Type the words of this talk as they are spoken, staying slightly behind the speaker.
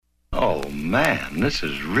Oh, man, this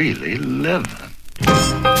is really living.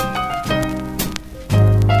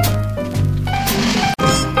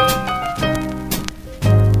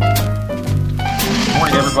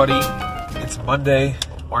 Morning, everybody. It's Monday,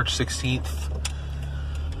 March 16th,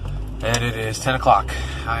 and it is 10 o'clock.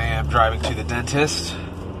 I am driving to the dentist,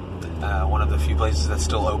 one of the few places that's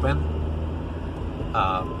still open.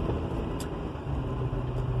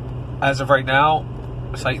 As of right now,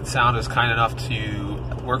 Sight and Sound is kind enough to...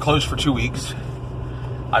 We're closed for 2 weeks.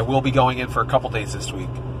 I will be going in for a couple days this week,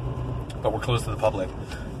 but we're closed to the public.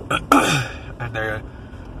 And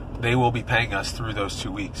they will be paying us through those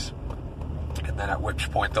 2 weeks. And then at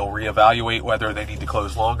which point they'll reevaluate whether they need to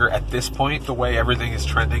close longer. At this point, the way everything is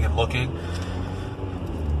trending and looking,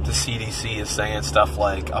 the CDC is saying stuff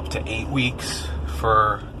like up to 8 weeks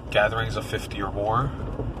for gatherings of 50 or more,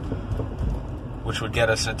 which would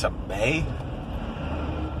get us into May.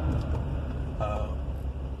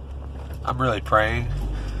 I'm really praying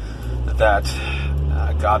that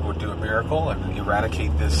God would do a miracle and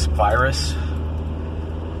eradicate this virus.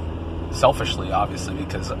 Selfishly, obviously,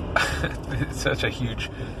 because it's such a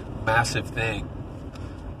huge, massive thing,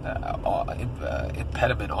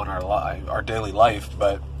 impediment on our daily life,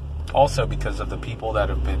 but also because of the people that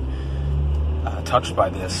have been touched by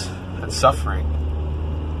this and suffering.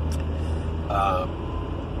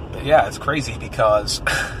 But yeah, it's crazy because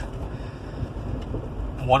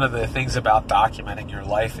one of the things about documenting your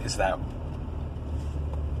life is that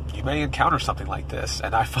you may encounter something like this,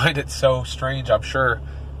 and I find it so strange. I'm sure,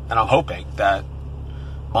 and I'm hoping that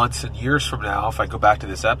months and years from now, if I go back to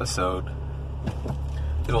this episode,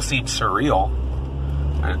 it'll seem surreal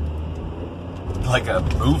and like a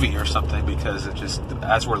movie or something, because it just,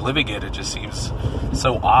 as we're living it, it just seems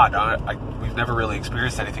so odd. We've never really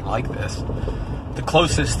experienced anything like this. The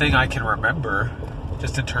closest thing I can remember,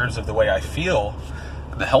 just in terms of the way I feel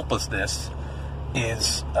and the helplessness,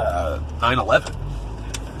 is 9/11.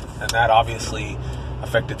 And that obviously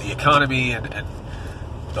affected the economy, and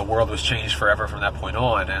the world was changed forever from that point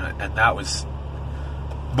on. And that was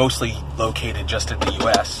mostly located just in the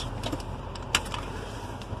U.S.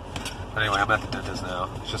 Anyway, I'm at the dentist now.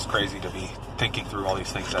 It's just crazy to be thinking through all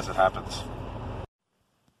these things as it happens.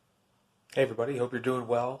 Hey everybody, hope you're doing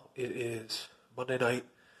well. It is Monday night,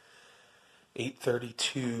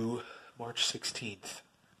 8:32, March 16th.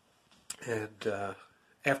 And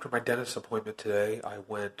after my dentist appointment today, I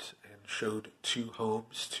went and showed 2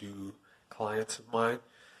 homes to clients of mine.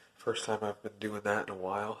 First time I've been doing that in a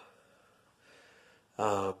while.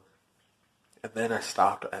 And then I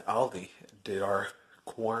stopped at Aldi and did our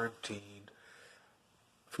quarantine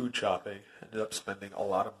food shopping. Ended up spending a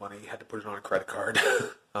lot of money. Had to put it on a credit card.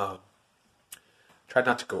 Tried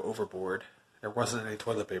not to go overboard. There wasn't any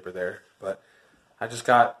toilet paper there, but I just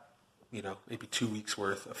got, maybe 2 weeks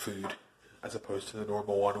worth of food as opposed to the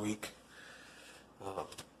normal 1 week.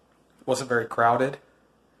 It wasn't very crowded,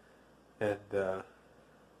 and they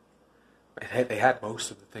had most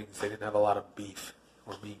of the things. They didn't have a lot of beef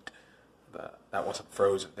or meat that wasn't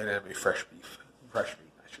frozen. They didn't have any fresh meat, I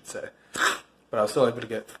should say. But I was still able to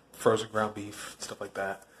get frozen ground beef, stuff like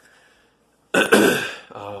that.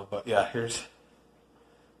 But yeah, here's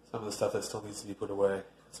some of the stuff that still needs to be put away.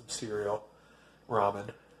 Some cereal,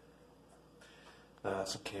 ramen,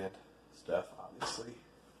 some canned stuff, obviously.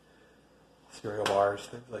 Cereal bars,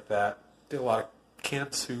 things like that. Did a lot of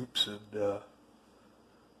canned soups and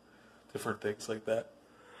different things like that.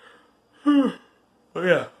 But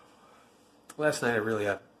yeah, last night I really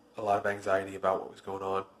had a lot of anxiety about what was going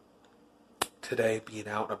on. Today, being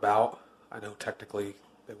out and about, I know technically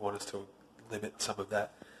they want us to limit some of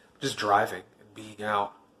that. Just driving and being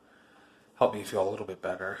out helped me feel a little bit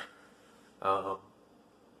better.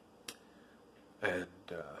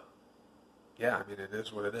 Yeah, I mean, it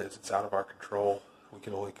is what it is. It's out of our control. We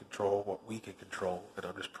can only control what we can control. And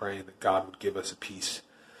I'm just praying that God would give us a peace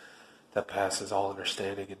that passes all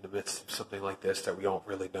understanding in the midst of something like this, that we don't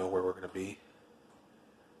really know where we're going to be.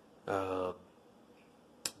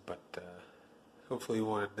 But hopefully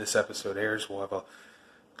when this episode airs, we'll have a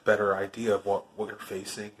better idea of what we're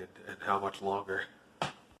facing and how much longer.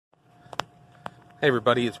 Hey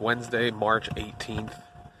everybody, it's Wednesday, March 18th.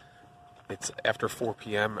 It's after 4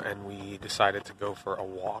 p.m. and we decided to go for a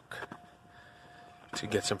walk to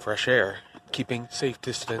get some fresh air, keeping safe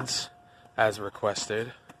distance as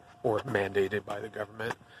requested or mandated by the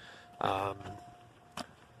government.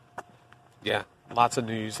 Yeah, lots of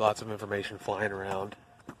news, lots of information flying around.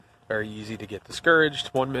 Very easy to get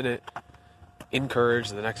discouraged 1 minute,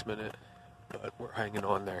 encouraged the next minute, but we're hanging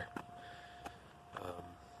on there.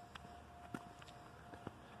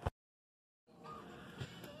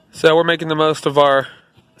 So we're making the most of our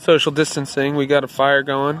social distancing. We got a fire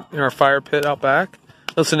going in our fire pit out back.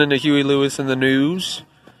 Listening to Huey Lewis in the news.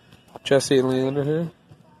 Jesse and Leander here.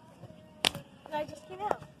 I just came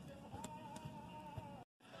out.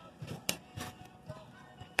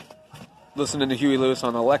 Listening to Huey Lewis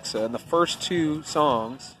on Alexa, and the first two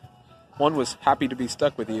songs, one was Happy to Be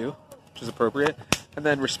Stuck With You, which is appropriate, and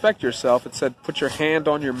then Respect Yourself, it said put your hand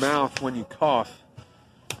on your mouth when you cough.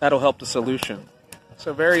 That'll help the solution.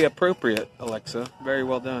 So very appropriate, Alexa. Very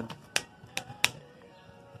well done.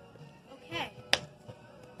 Okay.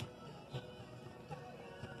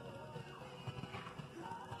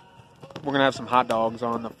 We're going to have some hot dogs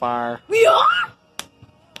on the fire. We are?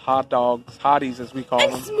 Hot dogs, hotties as we call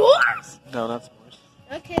And them. s'mores? No, not s'mores.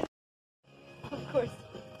 Okay. Of course.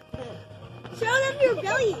 Show them your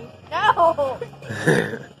belly. No.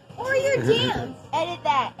 Or your dance. Edit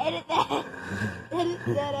that. Edit that. Edit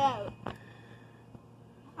that out.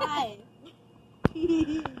 Hi.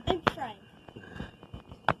 I'm trying.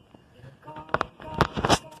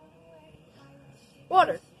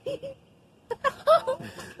 Water.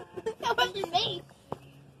 That wasn't me.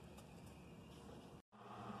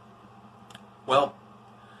 Well,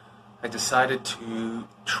 I decided to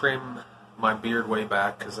trim my beard way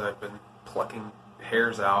back because I've been plucking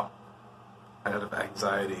hairs out out of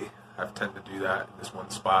anxiety. I tend to do that in this one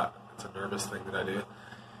spot. It's a nervous thing that I do.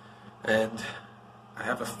 And I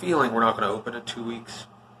have a feeling we're not going to open in 2 weeks.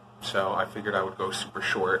 So I figured I would go super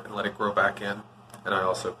short and let it grow back in. And I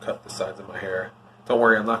also cut the sides of my hair. Don't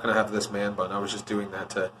worry, I'm not going to have this man bun. I was just doing that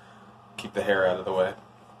to keep the hair out of the way.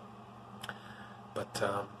 But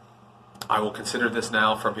I will consider this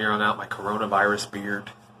now from here on out my coronavirus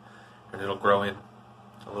beard. And it'll grow in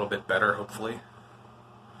a little bit better, hopefully.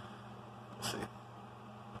 We'll see.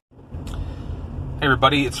 Hey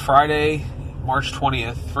everybody, it's Friday, March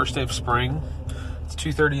 20th, first day of spring. It's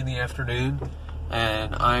 2:30 in the afternoon,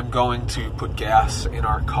 and I'm going to put gas in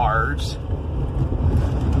our cars.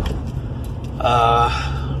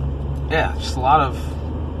 Yeah, just a lot of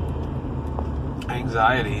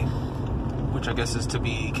anxiety, which I guess is to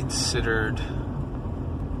be considered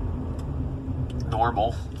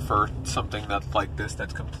normal for something that's like this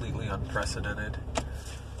that's completely unprecedented.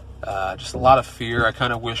 Just a lot of fear. I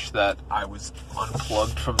kind of wish that I was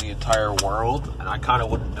unplugged from the entire world and I kind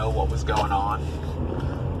of wouldn't know what was going on.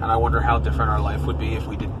 And I wonder how different our life would be if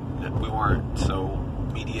we weren't so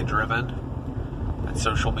media driven, and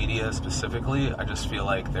social media specifically. I just feel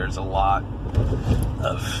like there's a lot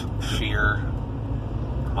of fear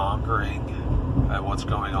mongering at what's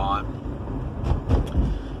going on.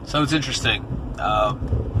 So it's interesting.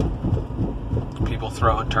 People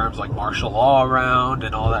throwing terms like martial law around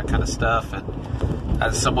and all that kind of stuff. And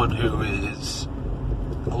as someone who is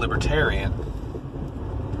a libertarian,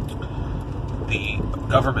 the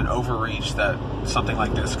government overreach that something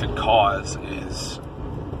like this can cause is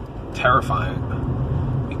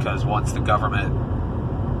terrifying. Because once the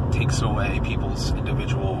government takes away people's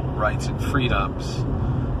individual rights and freedoms,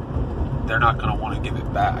 they're not going to want to give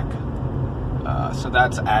it back. So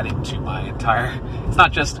that's adding to my entire... It's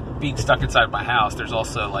not just being stuck inside my house. There's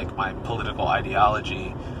also like my political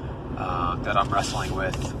ideology that I'm wrestling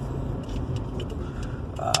with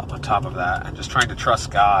on top of that. And just trying to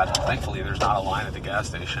trust God. Thankfully, there's not a line at the gas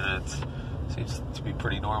station. It seems to be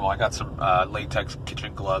pretty normal. I got some latex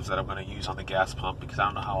kitchen gloves that I'm going to use on the gas pump because I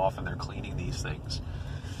don't know how often they're cleaning these things.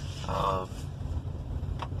 But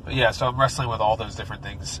yeah, so I'm wrestling with all those different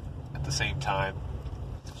things at the same time.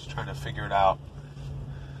 Just trying to figure it out.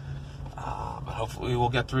 But hopefully we'll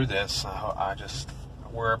get through this.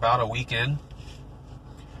 We're about a week in.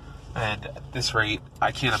 And at this rate,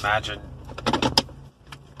 I can't imagine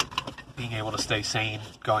being able to stay sane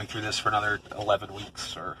going through this for another 11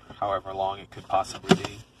 weeks or however long it could possibly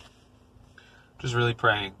be. Just really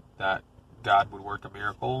praying that God would work a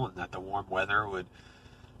miracle and that the warm weather would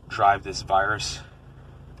drive this virus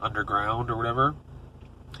underground or whatever.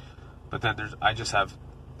 But then I just have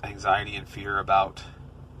anxiety and fear about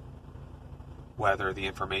whether the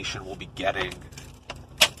information we'll be getting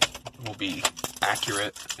will be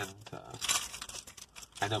accurate. And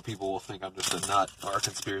I know people will think I'm just a nut or a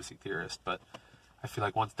conspiracy theorist, but I feel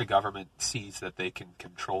like once the government sees that they can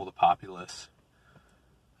control the populace,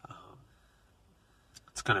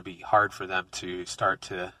 it's going to be hard for them to start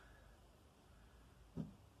to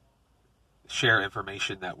share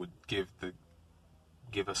information that would give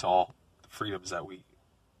us all the freedoms that we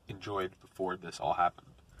enjoyed before this all happened.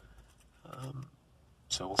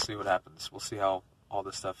 So we'll see what happens. We'll see how all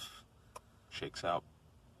this stuff shakes out.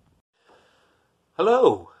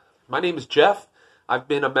 Hello, my name is Jeff. I've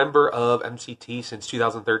been a member of MCT since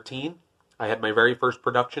 2013. I had my very first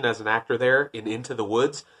production as an actor there in Into the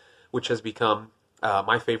Woods, which has become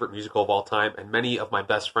my favorite musical of all time, and many of my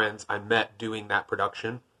best friends I met doing that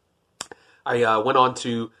production. I went on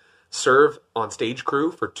to serve on stage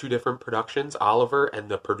crew for 2 different productions, Oliver and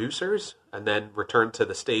The Producers, and then returned to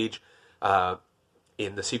the stage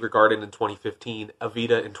in The Secret Garden in 2015,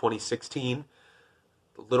 Evita in 2016,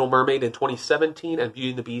 Little Mermaid in 2017, and Beauty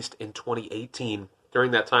and the Beast in 2018. During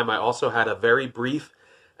that time, I also had a very brief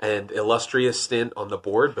and illustrious stint on the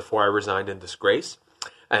board before I resigned in disgrace.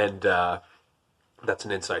 And that's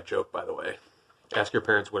an inside joke, by the way. Ask your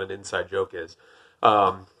parents what an inside joke is.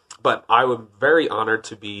 But I am very honored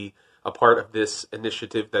to be a part of this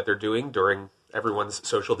initiative that they're doing during everyone's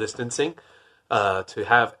social distancing, to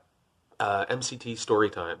have MCT story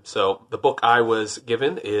time. So the book I was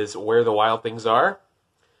given is Where the Wild Things Are.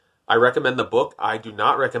 I recommend the book. I do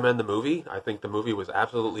not recommend the movie. I think the movie was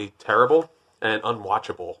absolutely terrible and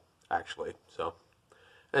unwatchable, actually. So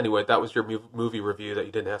anyway, that was your movie review that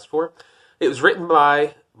you didn't ask for. It was written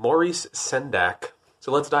by Maurice Sendak.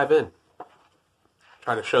 So let's dive in.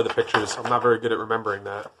 Try to show the pictures. I'm not very good at remembering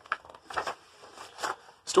that.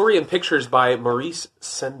 Story and pictures by Maurice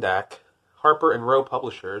Sendak, Harper and Row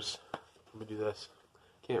Publishers. Let me do this.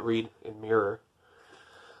 Can't read in mirror.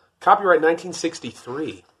 Copyright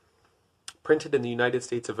 1963. Printed in the United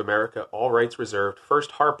States of America, all rights reserved.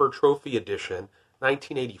 First Harper Trophy Edition,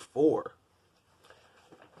 1984.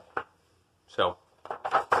 So,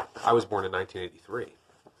 I was born in 1983.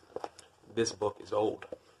 This book is old.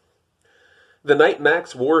 The night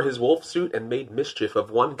Max wore his wolf suit and made mischief of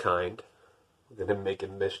one kind. Look at him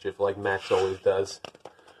making mischief like Max always does.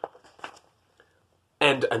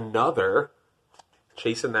 And another,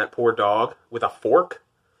 chasing that poor dog with a fork.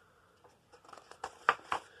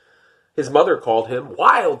 His mother called him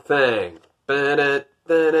Wild Thing. And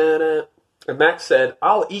Max said,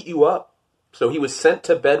 I'll eat you up. So he was sent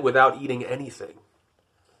to bed without eating anything.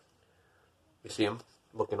 You see him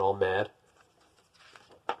looking all mad.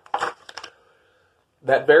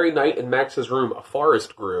 That very night in Max's room, a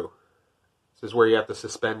forest grew. This is where you have to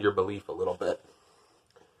suspend your belief a little bit.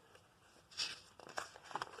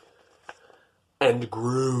 And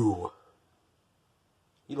grew.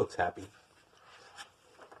 He looks happy.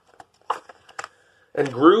 And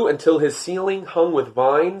grew until his ceiling hung with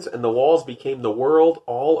vines and the walls became the world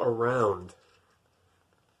all around.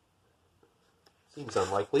 Seems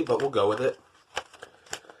unlikely, but we'll go with it.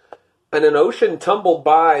 And an ocean tumbled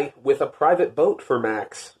by with a private boat for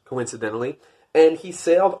Max, coincidentally, and he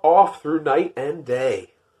sailed off through night and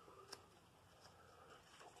day.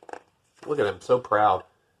 Look at him, so proud.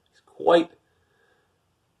 He's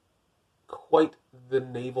quite the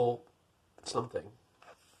naval something.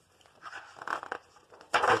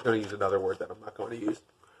 I was going to use another word that I'm not going to use.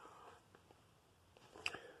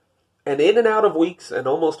 And in and out of weeks and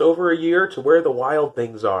almost over a year to where the wild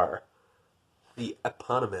things are. The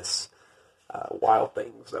eponymous wild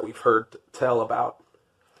things that we've heard tell about.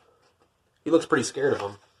 He looks pretty scared of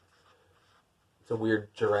them. It's a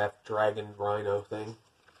weird giraffe, dragon, rhino thing.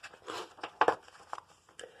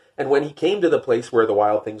 And when he came to the place where the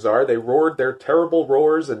wild things are, they roared their terrible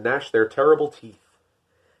roars and gnashed their terrible teeth,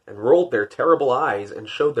 and rolled their terrible eyes and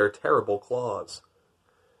showed their terrible claws.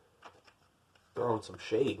 Throwing some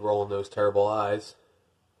shade, rolling those terrible eyes.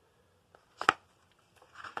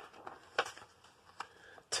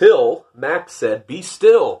 Till Max said, "Be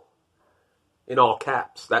still," in all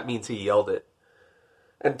caps. That means he yelled it.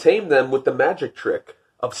 And tamed them with the magic trick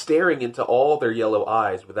of staring into all their yellow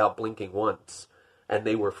eyes without blinking once. And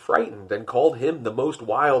they were frightened and called him the most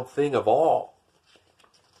wild thing of all.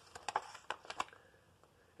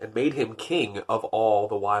 And made him king of all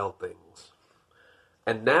the wild things.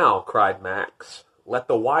 And now, cried Max, let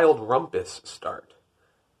the wild rumpus start.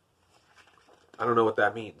 I don't know what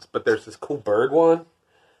that means, but there's this cool bird one.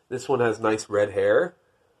 This one has nice red hair.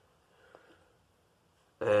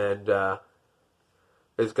 And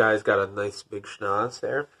this guy's got a nice big schnoz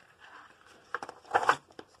there.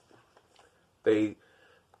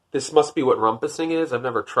 This must be what rumpusing is. I've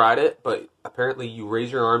never tried it, but apparently you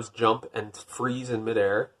raise your arms, jump, and freeze in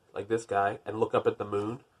midair, like this guy, and look up at the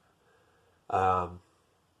moon.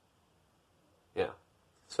 Yeah.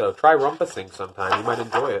 So try rumpusing sometime. You might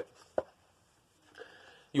enjoy it.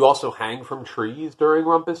 You also hang from trees during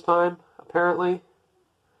rumpus time, apparently.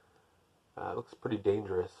 It looks pretty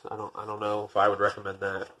dangerous. I don't know if I would recommend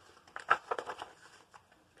that.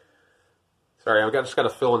 Sorry, I've just got to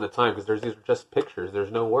fill in the time because these are just pictures.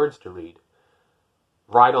 There's no words to read.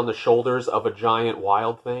 Ride on the shoulders of a giant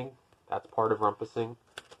wild thing. That's part of rumpusing,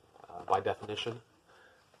 by definition.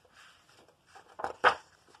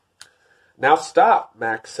 "Now stop,"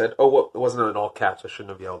 Max said. Oh, well, it wasn't in all caps. I shouldn't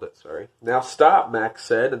have yelled it, sorry. "Now stop," Max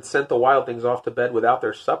said, and sent the wild things off to bed without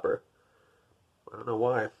their supper. I don't know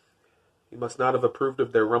why. He must not have approved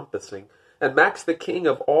of their rumpusing. And Max, the king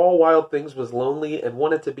of all wild things, was lonely and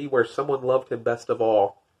wanted to be where someone loved him best of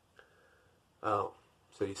all. Oh,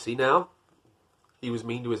 so you see now? He was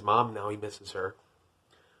mean to his mom, now he misses her.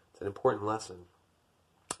 It's an important lesson.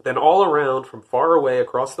 Then all around, from far away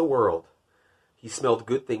across the world, he smelled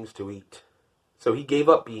good things to eat. So he gave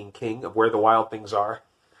up being king of where the wild things are.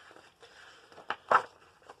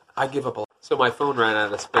 I give up a lot. So my phone ran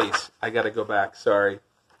out of space. I gotta go back, sorry.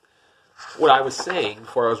 What I was saying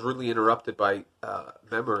before I was rudely interrupted by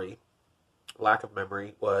lack of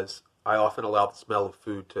memory, was I often allow the smell of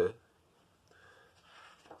food to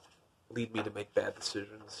lead me to make bad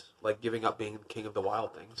decisions, like giving up being king of the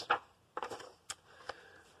wild things.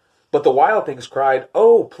 But the wild things cried,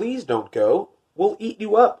 "Oh, please don't go. We'll eat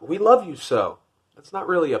you up. We love you so." That's not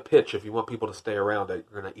really a pitch if you want people to stay around,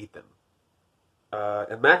 you're going to eat them.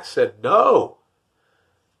 And Max said, "No."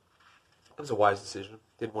 That was a wise decision.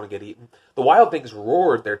 Didn't want to get eaten. The wild things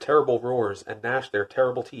roared their terrible roars and gnashed their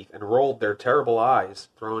terrible teeth and rolled their terrible eyes,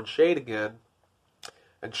 throwing shade again,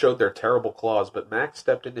 and showed their terrible claws, but Max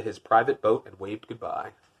stepped into his private boat and waved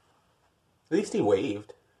goodbye. At least he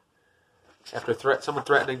waved. After someone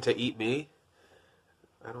threatening to eat me,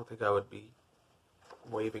 I don't think I would be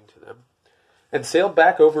waving to them. And sailed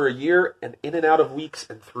back over a year and in and out of weeks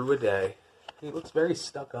and through a day. He looks very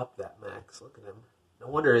stuck up, that Max. Look at him. No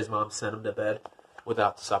wonder his mom sent him to bed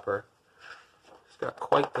without supper. He's got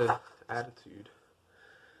quite the attitude.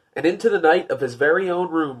 And into the night of his very own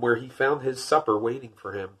room where he found his supper waiting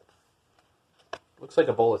for him. Looks like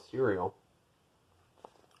a bowl of cereal.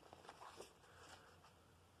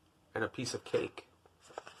 And a piece of cake.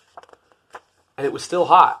 And it was still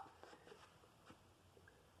hot.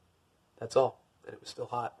 That's all. And it was still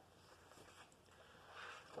hot.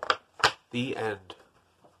 The end.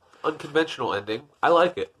 Unconventional ending. I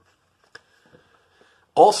like it.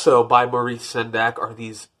 Also by Maurice Sendak are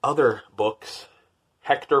these other books.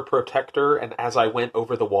 Hector Protector and As I Went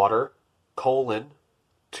Over the Water, :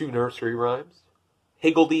 2 nursery rhymes.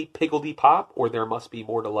 Higgledy Piggledy Pop, or There Must Be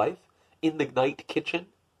More to Life. In the Night Kitchen.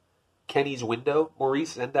 Kenny's Window,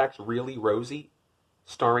 Maurice Sendak's Really Rosie,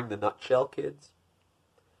 starring the Nutshell Kids.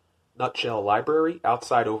 Nutshell Library,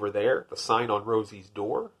 Outside Over There, The Sign on Rosie's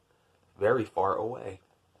Door, Very Far Away.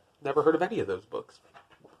 Never heard of any of those books,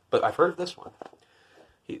 but I've heard of this one.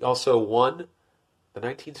 He also won the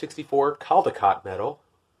 1964 Caldecott Medal,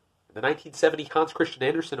 the 1970 Hans Christian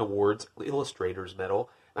Andersen Awards Illustrators Medal,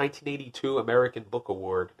 1982 American Book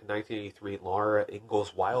Award, and 1983 Laura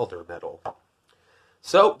Ingalls Wilder Medal.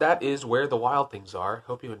 So that is where the wild things are.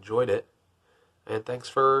 Hope you enjoyed it. And thanks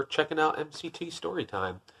for checking out MCT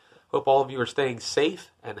Storytime. Hope all of you are staying safe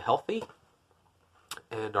and healthy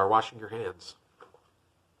and are washing your hands.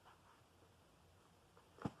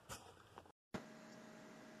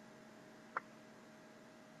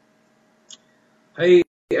 Hey,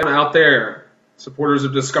 I'm out there, supporters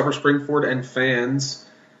of Discover Springford and fans.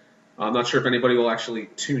 I'm not sure if anybody will actually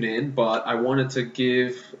tune in, but I wanted to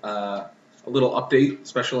give a little update,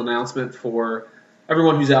 special announcement for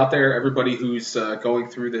everyone who's out there, everybody who's going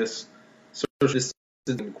through this social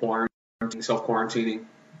distancing, quarantining, self-quarantining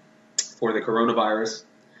for the coronavirus.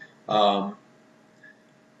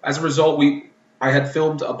 As a result, I had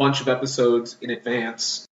filmed a bunch of episodes in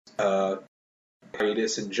advance,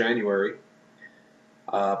 hiatus in January.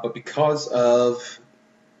 But because of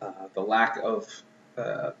the lack of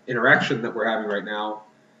interaction that we're having right now,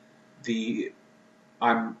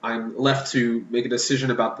 I'm left to make a decision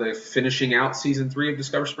about the finishing out season 3 of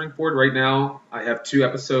Discover Springford. Right now, I have 2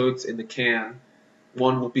 episodes in the can.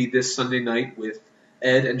 One will be this Sunday night with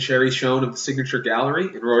Ed and Sherry Schoen of the Signature Gallery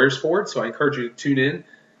in Royersford. So I encourage you to tune in.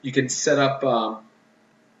 You can set up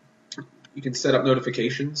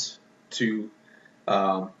notifications to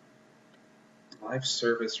live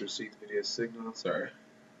service received video signal. Sorry.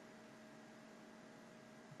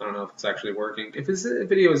 I don't know if it's actually working. If this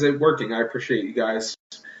video is working, I appreciate you guys.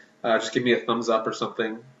 Just give me a thumbs up or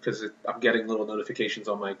something, because I'm getting little notifications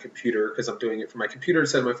on my computer because I'm doing it from my computer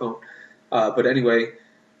instead of my phone. But anyway,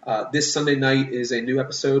 this Sunday night is a new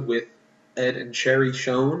episode with Ed and Sherry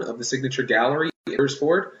Schoen of the Signature Gallery in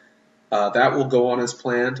Royersford. That will go on as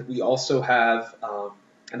planned. We also have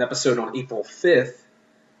an episode on April 5th,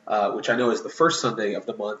 which I know is the first Sunday of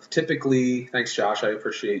the month. Typically, thanks Josh, I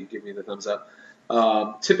appreciate you giving me the thumbs up.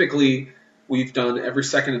 Typically, we've done every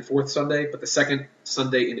second and fourth Sunday, but the second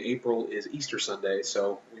Sunday in April is Easter Sunday,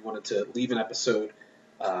 so we wanted to leave an episode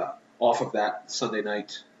off of that Sunday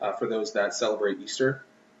night for those that celebrate Easter.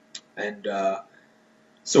 And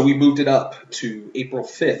so we moved it up to April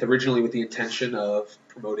 5th, originally with the intention of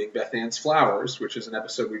promoting Beth Ann's Flowers, which is an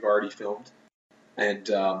episode we've already filmed. And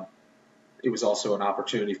it was also an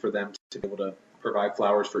opportunity for them to be able to provide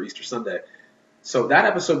flowers for Easter Sunday. So that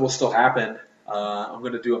episode will still happen. I'm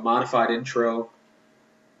going to do a modified intro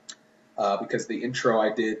because the intro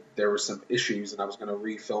I did, there were some issues, and I was going to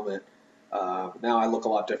refilm it. Now I look a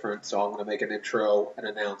lot different, so I'm going to make an intro and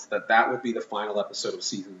announce that that will be the final episode of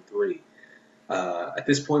Season 3. At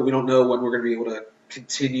this point, we don't know when we're going to be able to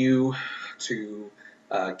continue to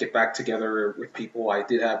get back together with people. I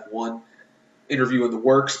did have one interview in the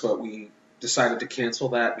works, but we decided to cancel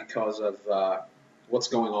that because of what's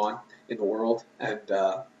going on in the world, and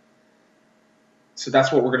so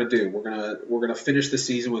that's what we're going to do. We're gonna finish the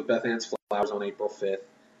season with Beth Ann's Flowers on April 5th,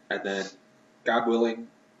 and then, God willing,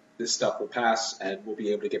 this stuff will pass, and we'll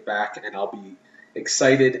be able to get back, and I'll be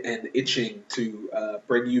excited and itching to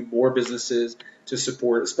bring you more businesses to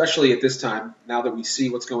support, especially at this time, now that we see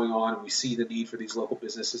what's going on and we see the need for these local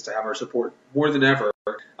businesses to have our support more than ever.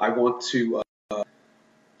 I want to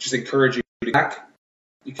just encourage you to get back.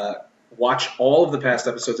 You can watch all of the past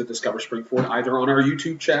episodes of Discover Springford either on our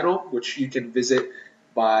YouTube channel, which you can visit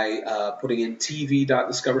by putting in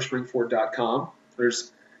tv.discoverspringford.com.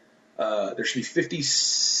 There should be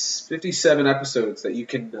 57 episodes that you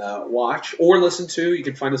can watch or listen to. You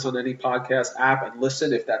can find us on any podcast app and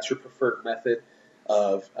listen if that's your preferred method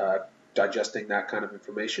of digesting that kind of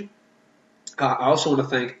information. I also want to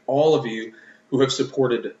thank all of you who have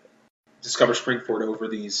supported Discover Springford over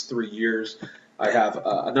these 3 years. I have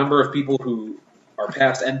a number of people who are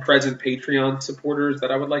past and present Patreon supporters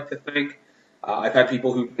that I would like to thank. I've had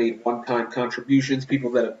people who've made one-time contributions,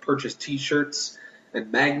 people that have purchased T-shirts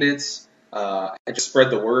and magnets, and just spread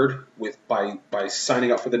the word by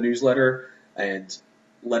signing up for the newsletter and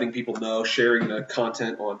letting people know, sharing the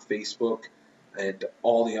content on Facebook and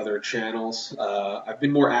all the other channels. I've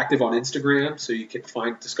been more active on Instagram, so you can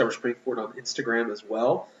find Discover Springford on Instagram as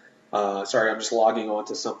well. Sorry, I'm just logging on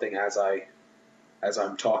to something as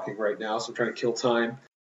I'm talking right now, so I'm trying to kill time.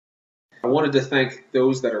 I wanted to thank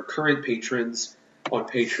those that are current patrons on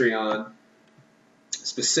Patreon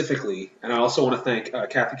specifically, and I also want to thank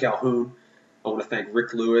Kathy Calhoun. I want to thank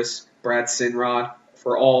Rick Lewis, Brad Sinrod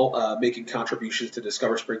for all making contributions to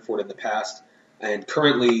Discover Springford in the past. And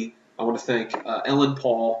currently, I want to thank Ellen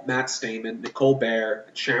Paul, Matt Stamen, Nicole Baer,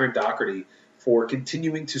 and Sharon Doherty for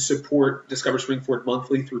continuing to support Discover Springford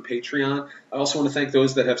monthly through Patreon. I also want to thank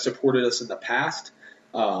those that have supported us in the past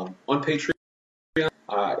on Patreon.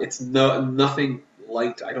 It's nothing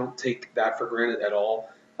light. I don't take that for granted at all.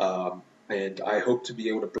 And I hope to be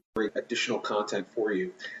able to bring additional content for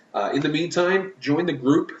you. In the meantime, join the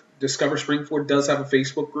group. Discover Springford does have a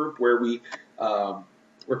Facebook group where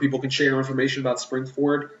people can share information about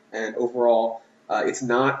Springford, and overall, it's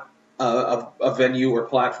not a venue or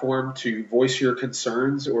platform to voice your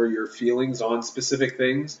concerns or your feelings on specific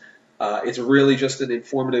things. It's really just an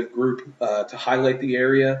informative group to highlight the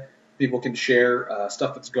area. People can share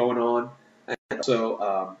stuff that's going on, and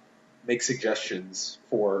also make suggestions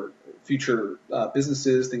for future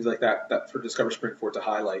businesses, things like that for Discover Springford to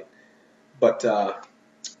highlight. But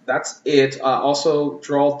that's it. Also,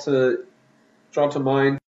 draw to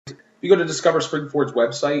mind. If you go to Discover Springford's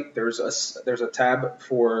website, there's a tab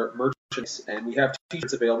for merchandise, and we have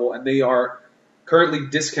T-shirts available, and they are currently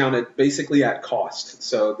discounted basically at cost.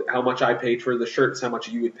 So how much I paid for the shirt is how much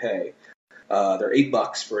you would pay. They're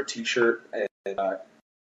 $8 for a T-shirt, and I'd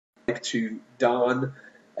like to don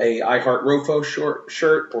a I Heart Rofo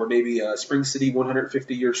shirt, or maybe a Spring City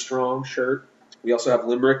 150 Years Strong shirt. We also have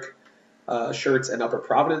Limerick shirts and Upper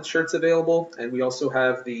Providence shirts available, and we also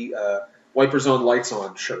have the Wipers On, Lights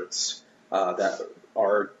On shirts that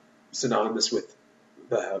are synonymous with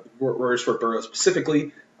the words for borough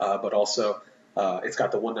specifically, but also it's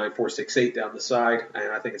got the 19468 down the side,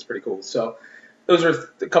 and I think it's pretty cool. So those are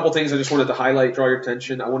a couple things I just wanted to highlight, draw your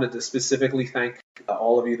attention. I wanted to specifically thank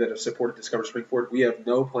all of you that have supported Discover Springford. We have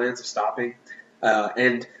no plans of stopping,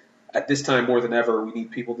 and at this time more than ever, we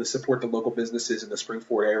need people to support the local businesses in the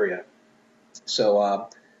Springford area. So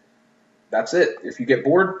that's it. If you get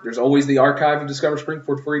bored, there's always the archive of Discover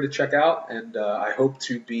Springford for you to check out, and I hope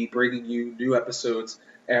to be bringing you new episodes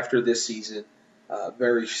after this season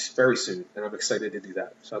very, very soon, and I'm excited to do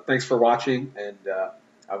that. So thanks for watching, and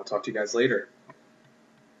I will talk to you guys later.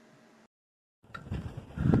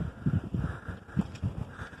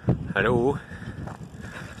 Hello.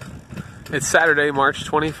 It's Saturday, March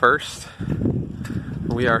 21st.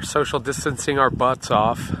 We are social distancing our butts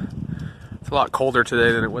off. It's a lot colder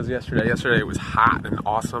today than it was yesterday. Yesterday it was hot and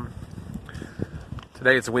awesome.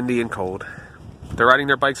 Today it's windy and cold. They're riding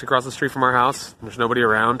their bikes across the street from our house. There's nobody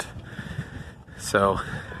around. So,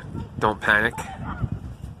 don't panic. Oh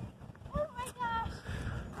my gosh.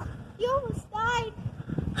 You almost died.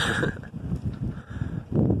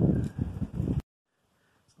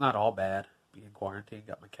 It's not all bad being quarantined.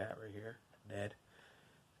 Got my cat right here, Ned.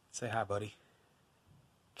 Say hi, buddy.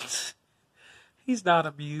 He's not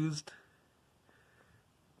amused.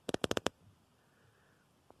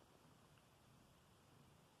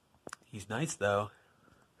 He's nice, though.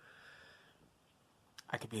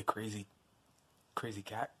 I could be a crazy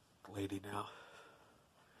cat lady now.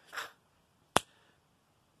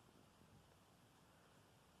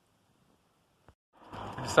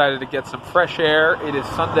 I decided to get some fresh air. It is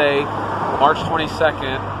Sunday, March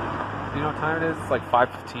 22nd. You know what time it is? It's like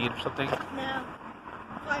 5:15 or something. No.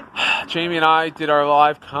 Jamie and I did our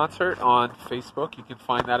live concert on Facebook. You can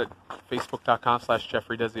find that at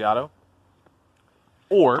facebook.com/JeffreyDesiato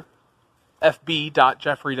or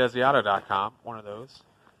fb.jeffreydesiato.com, one of those.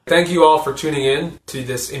 Thank you all for tuning in to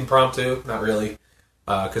this impromptu, not really,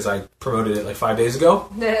 because I promoted it like 5 days ago.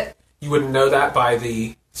 You wouldn't know that by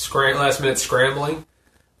the last minute scrambling.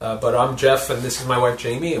 But I'm Jeff, and this is my wife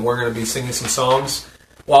Jamie, and we're going to be singing some songs.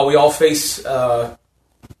 While we all face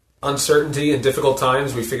uncertainty and difficult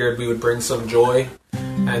times, we figured we would bring some joy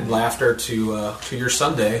and laughter to your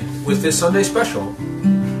Sunday with this Sunday special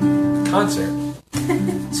concert.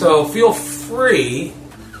 So feel free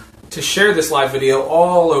to share this live video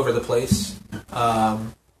all over the place.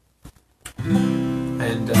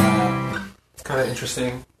 It's kind of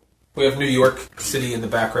interesting. We have New York City in the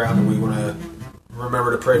background, and we want to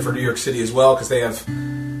remember to pray for New York City as well, because they have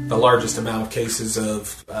the largest amount of cases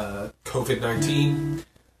of COVID-19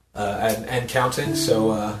 and counting.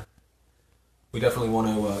 So we definitely want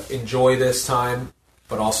to enjoy this time,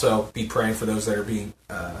 but also be praying for those that are being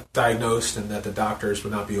diagnosed, and that the doctors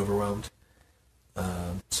would not be overwhelmed.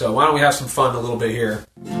 So why don't we have some fun a little bit here?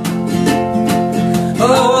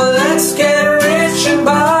 Oh, let's get rich and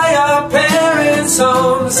buy our parents'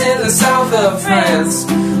 homes in the south of France.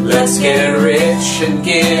 Let's get rich and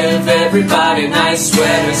give everybody nice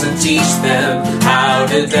sweaters and teach them how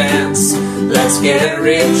to dance. Let's get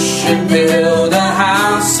rich and build a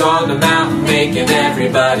house on the mountain, making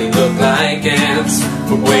everybody look like ants.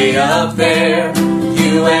 From way up there,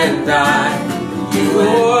 you and I,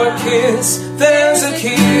 your kiss, there's a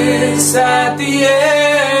kiss at the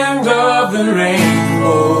end of the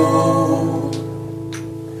rainbow,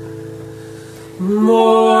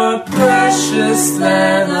 more precious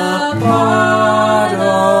than a pot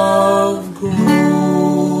of gold.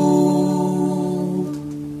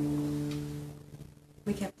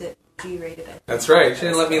 We kept it G-rated. That's right. She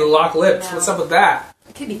didn't let me lock lips. No. What's up with that?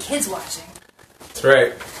 It could be kids watching. That's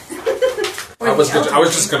right. I was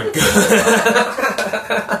just gonna go.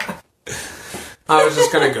 I was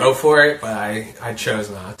just gonna go for it, but I chose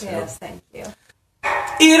not to. Yes, thank you.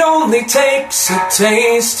 It only takes a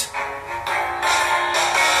taste.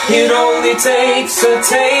 It only takes a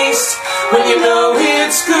taste when you know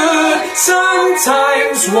it's good.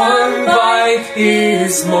 Sometimes one bite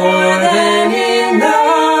is more than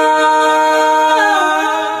enough.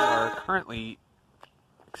 We are currently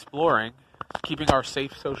exploring, keeping our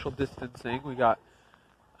safe social distancing. We got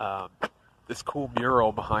this cool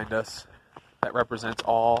mural behind us that represents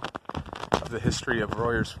all of the history of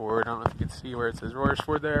Royersford. I don't know if you can see where it says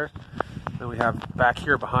Royersford there. Then we have back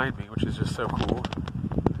here behind me, which is just so cool.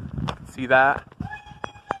 See that?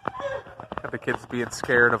 Have the kids being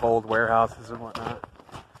scared of old warehouses and whatnot.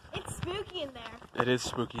 It's spooky in there. It is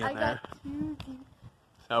spooky in I there. got spooky.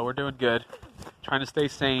 So we're doing good. Trying to stay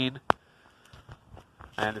sane.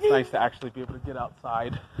 And it's nice to actually be able to get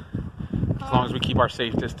outside as long as we keep our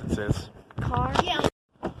safe distances. Car? Yeah.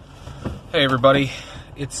 Hey everybody,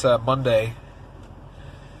 it's Monday,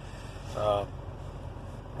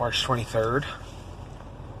 March 23rd,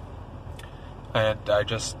 and I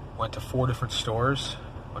just went to 4 different stores.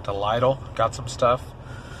 Went to Lidl, got some stuff,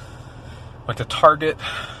 went to Target,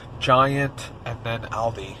 Giant, and then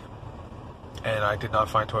Aldi, and I did not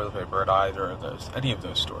find toilet paper at any of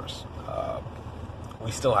those stores.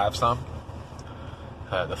 We still have some.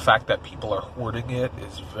 The fact that people are hoarding it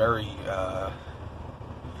is very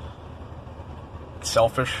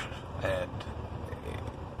selfish, and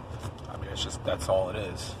I mean, it's just, that's all it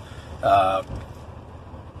is.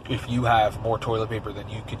 If you have more toilet paper than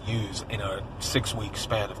you can use in a 6-week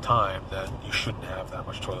span of time, then you shouldn't have that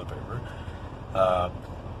much toilet paper.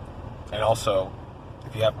 And also,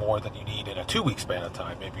 if you have more than you need in a 2-week span of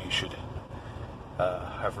time, maybe you should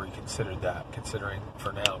have reconsidered that, considering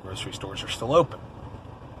for now grocery stores are still open.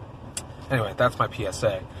 Anyway, that's my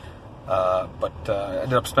PSA. But I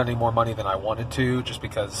ended up spending more money than I wanted to, just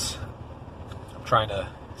because I'm trying to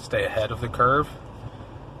stay ahead of the curve.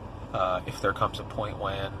 If there comes a point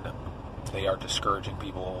when they are discouraging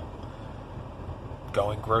people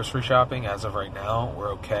going grocery shopping, as of right now,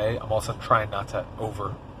 we're okay. I'm also trying not to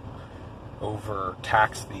over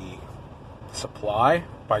tax the supply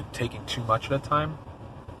by taking too much at a time.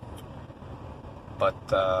 But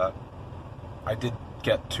I did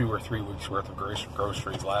get 2 or 3 weeks worth of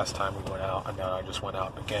groceries last time we went out, and then I just went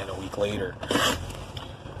out again a week later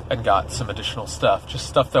and got some additional stuff, just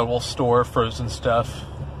stuff that we'll store, frozen stuff,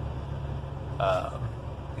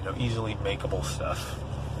 easily makeable stuff.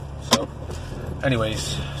 So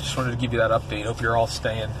anyways, just wanted to give you that update. Hope you're all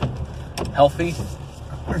staying healthy,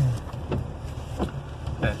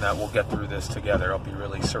 and that we'll get through this together. It'll be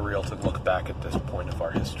really surreal to look back at this point of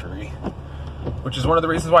our history, which is one of the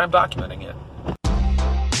reasons why I'm documenting it.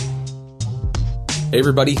 Hey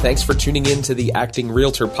everybody, thanks for tuning in to the Acting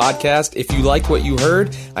Realtor podcast. If you liked what you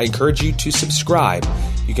heard, I encourage you to subscribe.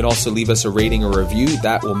 You can also leave us a rating or review.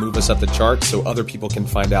 That will move us up the charts so other people can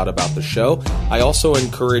find out about the show. I also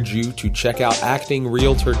encourage you to check out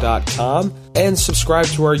actingrealtor.com and subscribe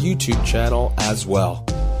to our YouTube channel as well.